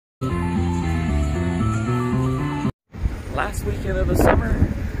last weekend of the summer,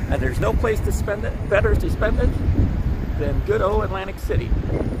 and there's no place to spend it, better to spend it than good old Atlantic City.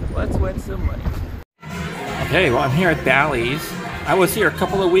 Let's win some money. Okay, well, I'm here at Bally's. I was here a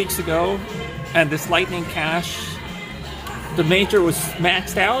couple of weeks ago, and this Lightning Cash, the major was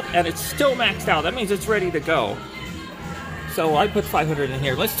maxed out, and it's still maxed out. That means it's ready to go. So I put 500 in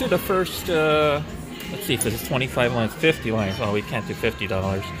here. Let's do the first, let's see if it's 25 lines, 50 lines. Oh, we can't do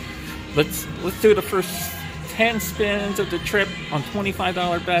 $50. Let's do the first 10 spins of the trip on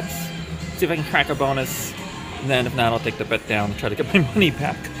 $25 bets. See if I can crack a bonus. And then if not, I'll take the bet down and try to get my money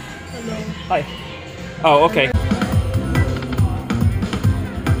back. Hello. Hi. Oh, okay.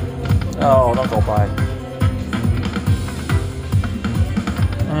 Oh, don't go by.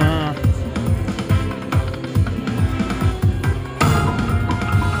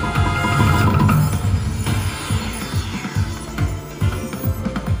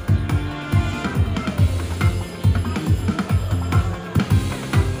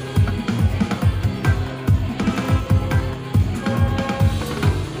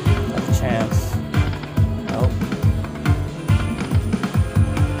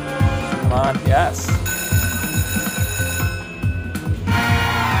 Yes.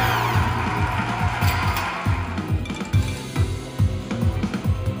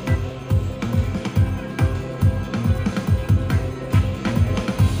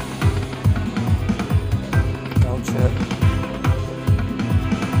 No chip.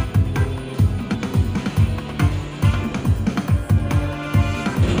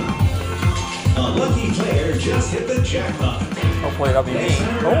 A lucky player just hit the jackpot. Hopefully that'll be me.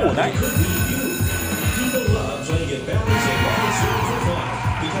 Oh, nice. Playing at Bally's and Monster for fun,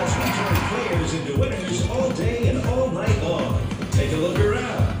 because we turn players into winners all day and all night long. Take a look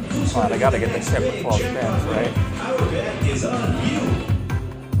around. Who's Come on, I gotta get the chip with 12 spins, right? Our bet is on you.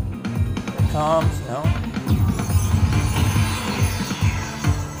 Here it comes, no.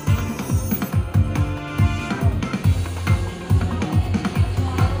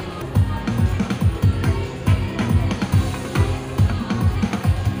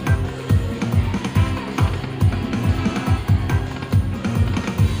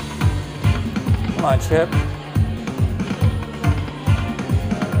 Come on, Chip.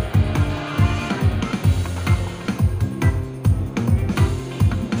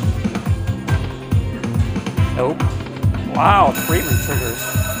 Nope. Wow, 3 re-triggers.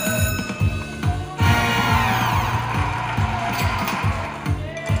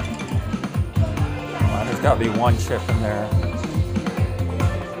 Well, there's got to be 1 chip in there.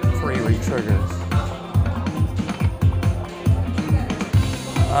 3 re-triggers.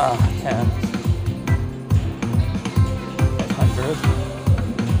 Ah, 10. 500.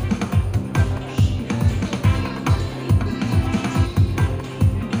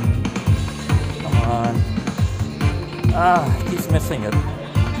 Come on. Ah, keeps missing it.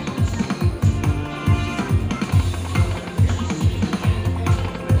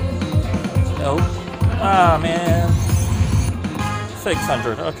 Nope. Ah, man.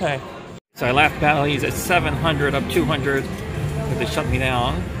 600. Okay. So I left Bally's at 700, up 200. They shut me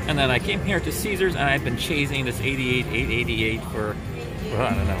down, and then I came here to Caesars, and I've been chasing this 888 for, well,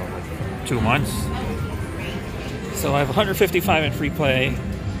 I don't know, like 2 months. So I have 155 in free play,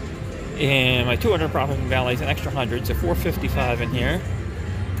 and my 200 profit from Bally's, an extra 100, so 455 in here.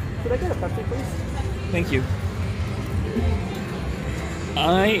 Could I get a Pepsi, please? Thank you.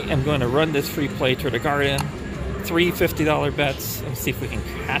 I am going to run this free play to the garden, 3 $50 bets, and see if we can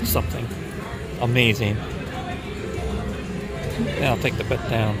catch something amazing. Then I'll take the bet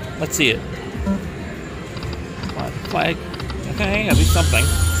down. Let's see it. Come on, flag. Okay, at least something.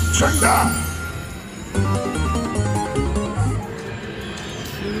 Check that.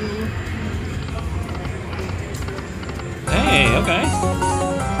 Hey, okay.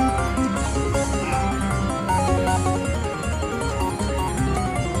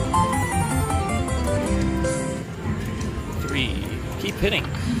 Three. Keep hitting.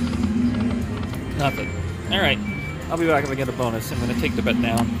 Nothing. All right. I'll be back if I get a bonus. I'm going to take the bet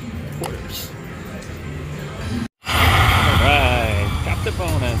down. Quarters. Alright, got the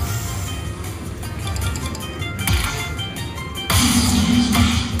bonus.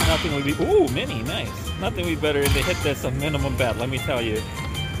 Nothing would be... Ooh, mini, nice. Nothing would be better than to hit this a minimum bet, let me tell you.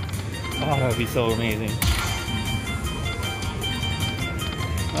 Oh, that would be so amazing.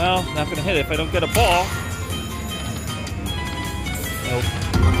 Well, not going to hit it if I don't get a ball. Nope.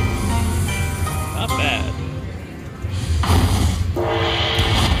 Not bad.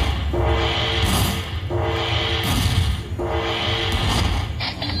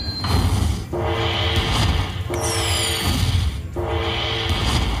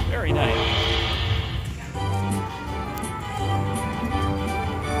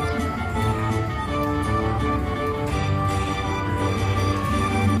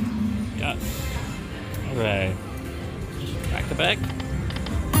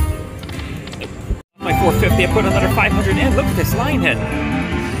 450. I put another 500 in. Look at this line hit.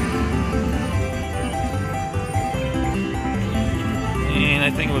 And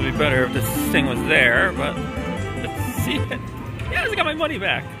I think it would be better if this thing was there, but let's see it. Yeah, I got my money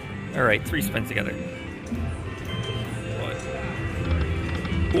back. All right, 3 spins together. What?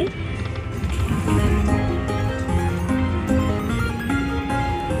 Cool.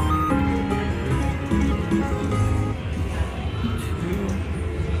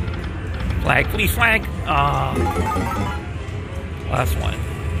 Flag, please flag. Ah, last one.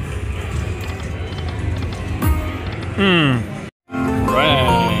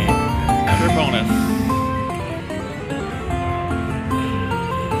 Right. Another bonus.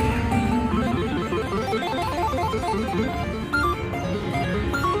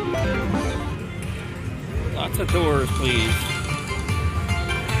 Lots of doors, please.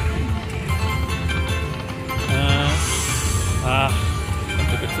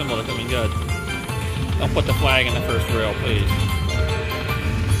 That's a good symbol. That's coming good. Don't put the flag in the first rail, please.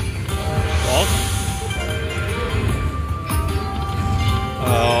 False.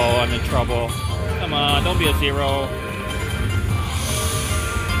 Oh, I'm in trouble. Come on, don't be a 0.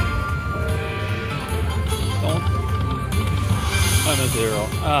 Don't. I'm a 0.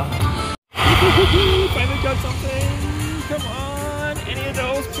 Finally got something. Come on, any of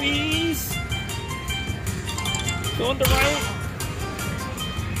those, please. Go on the right.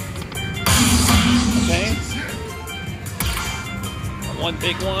 Okay. One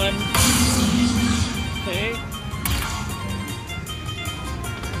big one. Okay.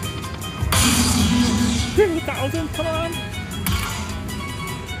 2,000, come on.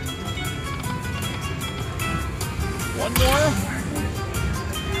 One more.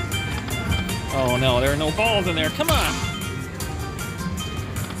 Oh no, there are no balls in there. Come on.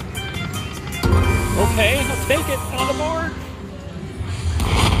 Okay, I'll take it on the board.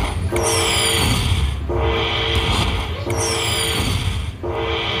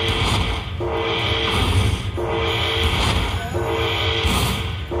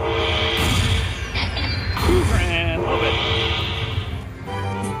 $2,000, love it.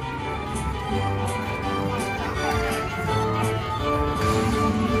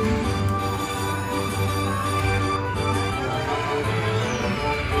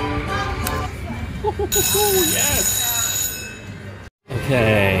 Yes.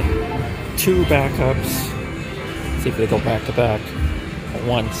 Okay, 2 backups. See if they go back to back at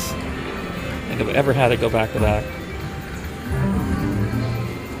once. I think I've ever had it go back to back.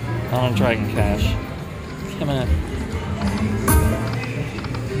 On Dragon Cash. Come on.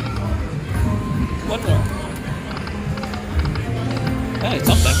 One more. Hey,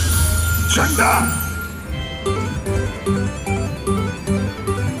 something. Shunda!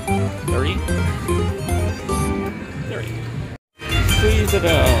 30. 30. Squeeze it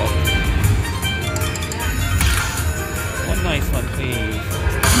out. One nice one, please.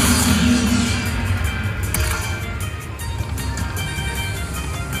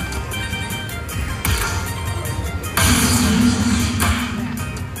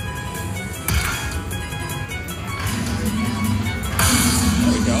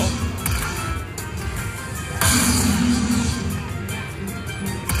 There we go.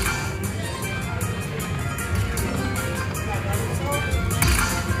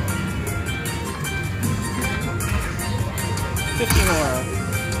 $50 more.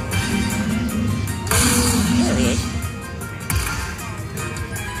 There it is.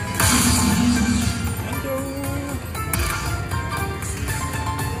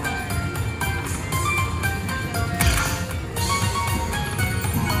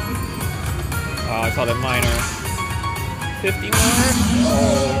 Oh, I saw that minor. 50 more?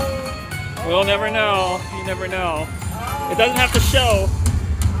 Oh. We'll never know. You never know. It doesn't have to show.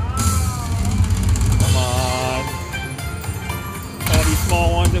 Come on. All these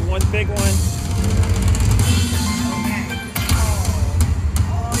small ones and one big one.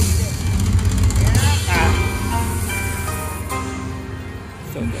 Ah.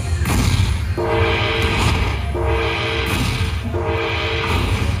 So good.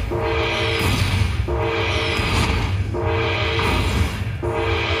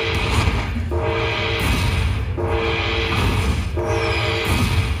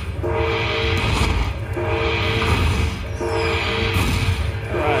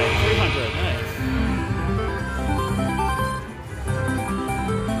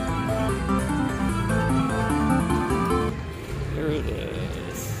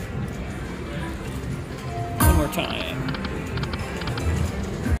 Time.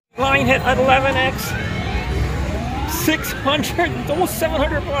 Line hit at 11x. 600, almost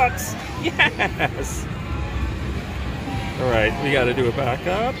 700 bucks. Yes. All right, we got to do a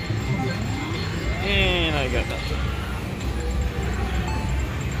backup. And I got nothing.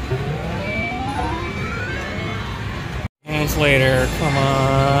 Hands later, come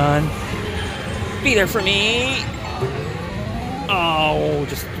on. Be there for me. Oh,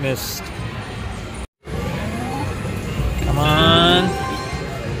 just missed. Come on.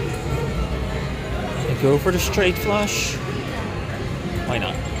 And go for the straight flush. Why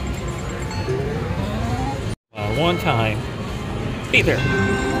not? One time. Be there.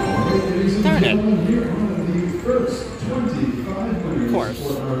 Darn it. Of course.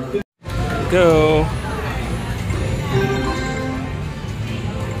 Go.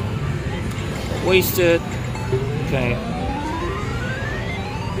 Waste it. Okay.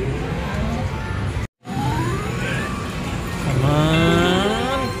 Come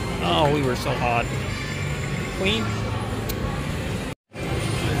on. Oh, we were so hot. Queen.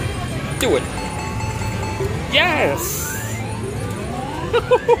 Do it. Yes.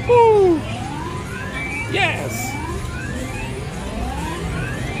 Yes.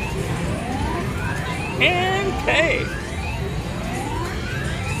 Handpay.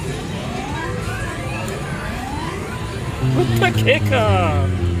 With the kicker.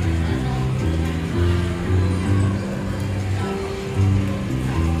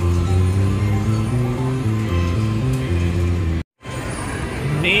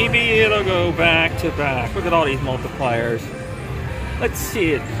 Maybe it'll go back to back. Look at all these multipliers. Let's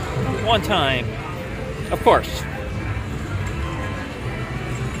see it one time. Of course.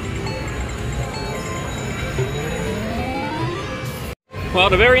 Well,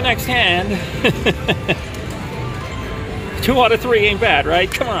 the very next hand. 2 out of 3 ain't bad,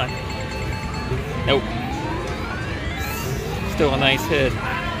 right? Come on. Nope. Still a nice hit.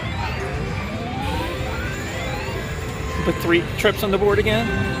 Put 3 trips on the board again?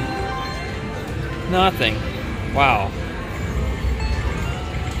 Nothing. Wow.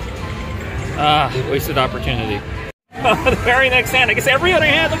 Ah, wasted opportunity. The very next hand. I guess every other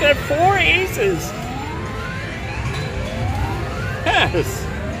hand, look at that, 4 aces. Yes.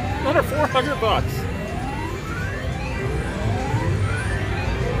 Another 400 bucks.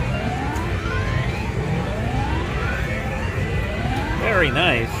 Very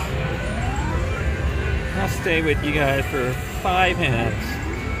nice. I'll stay with you guys for 5 hands.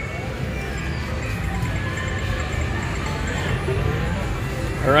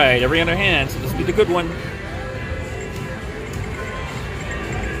 Alright, every other hand, so this will be the good one.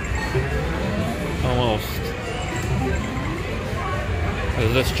 Almost. What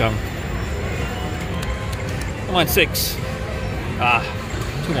is this junk? Come on, 6. Ah,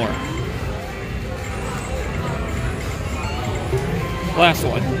 2 more. Last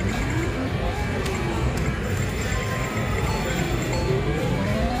one.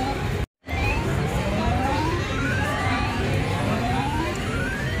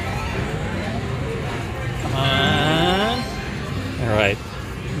 Come on. All right.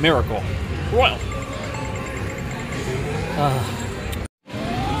 Miracle. Royal.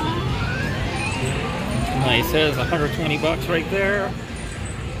 Nice. Says 120 bucks right there.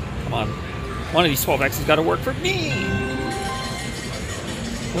 Come on. One of these 12X's got to work for me.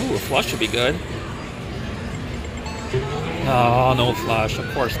 Ooh, a flush should be good. Oh, no flush.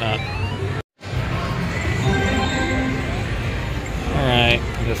 Of course not. Alright,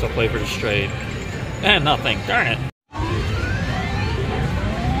 I guess I'll play for the straight. And nothing. Darn it.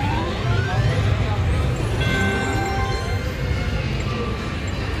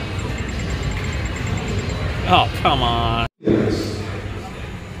 Oh, come on. Yes.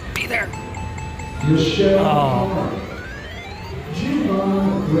 Be there. Michelle.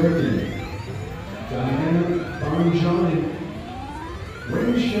 Giovanna Greggy, Diana Bonjani,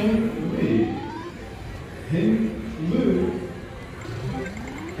 Wei-Shen Lee, Hin Lu,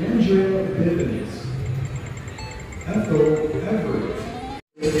 Andrea Bivens, Ethel Everett,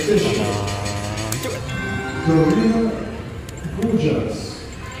 Fisher, Dorina Gujas.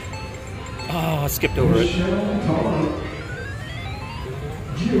 Oh, I skipped over it. Michelle Todd,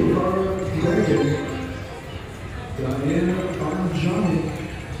 Giovanna Greggy, Diana Bonjani,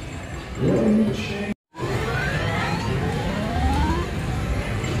 Wei-Shen.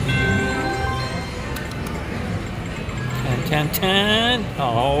 10.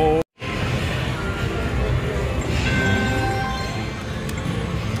 Oh.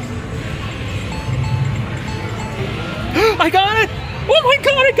 I got it! Oh my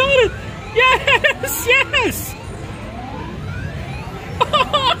god, I got it! Yes! Yes!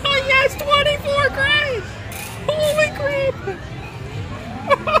 Oh, yes! 24 grand! Holy crap!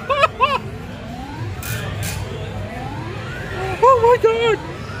 Oh my god!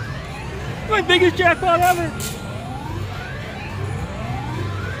 My biggest jackpot ever!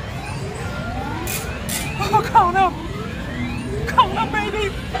 me!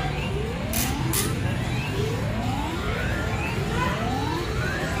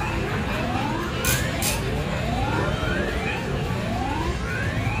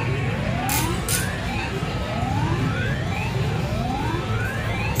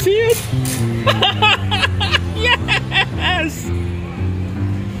 See it? Yes!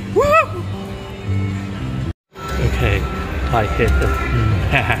 Woo! Okay, I hit the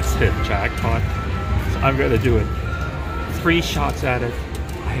massive jackpot. So I'm gonna do it. 3 shots at it.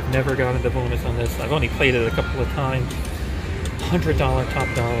 I have never gotten the bonus on this. I've only played it a couple of times. $100 top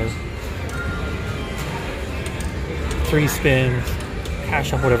dollar. 3 spins.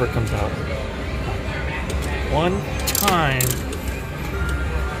 Cash up whatever comes out. 1 time.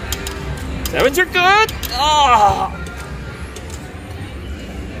 7s are good! Oh!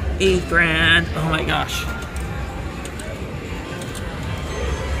 8 grand. Oh my gosh.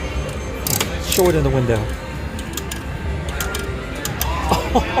 Show it in the window.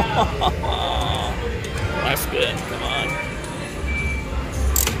 That's good. Come on.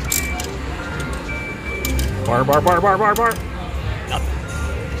 Bar. Nothing.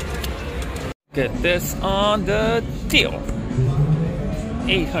 Get this on the deal.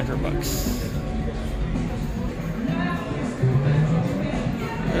 800 bucks.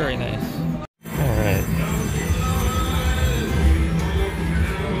 Very nice. All right.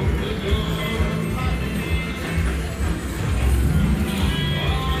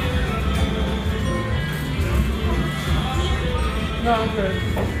 No, I'm good.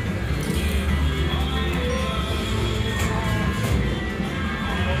 Oh.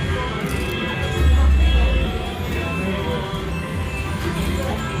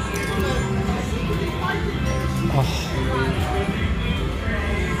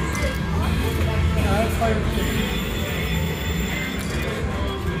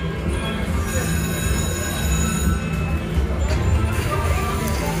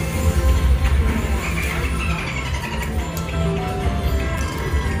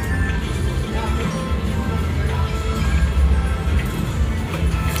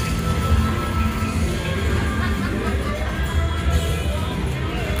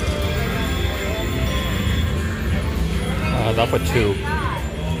 I'll put 2.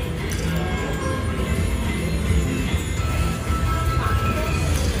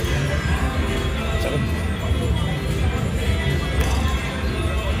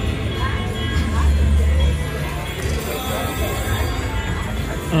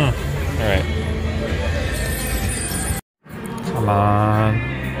 Alright. Come on.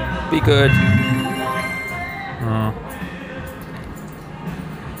 Be good.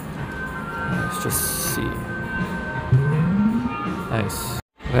 Let's just see. Nice.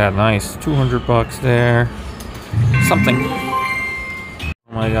 Yeah, nice. 200 bucks there. Something. Oh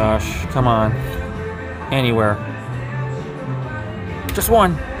my gosh. Come on. Anywhere. Just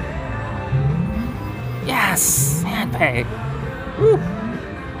 1. Yes! Handpay. Woo!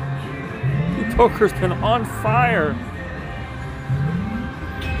 Poker's been on fire.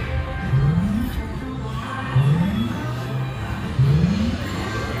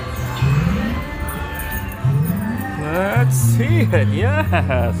 Let's see it.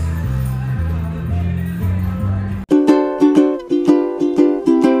 Yes.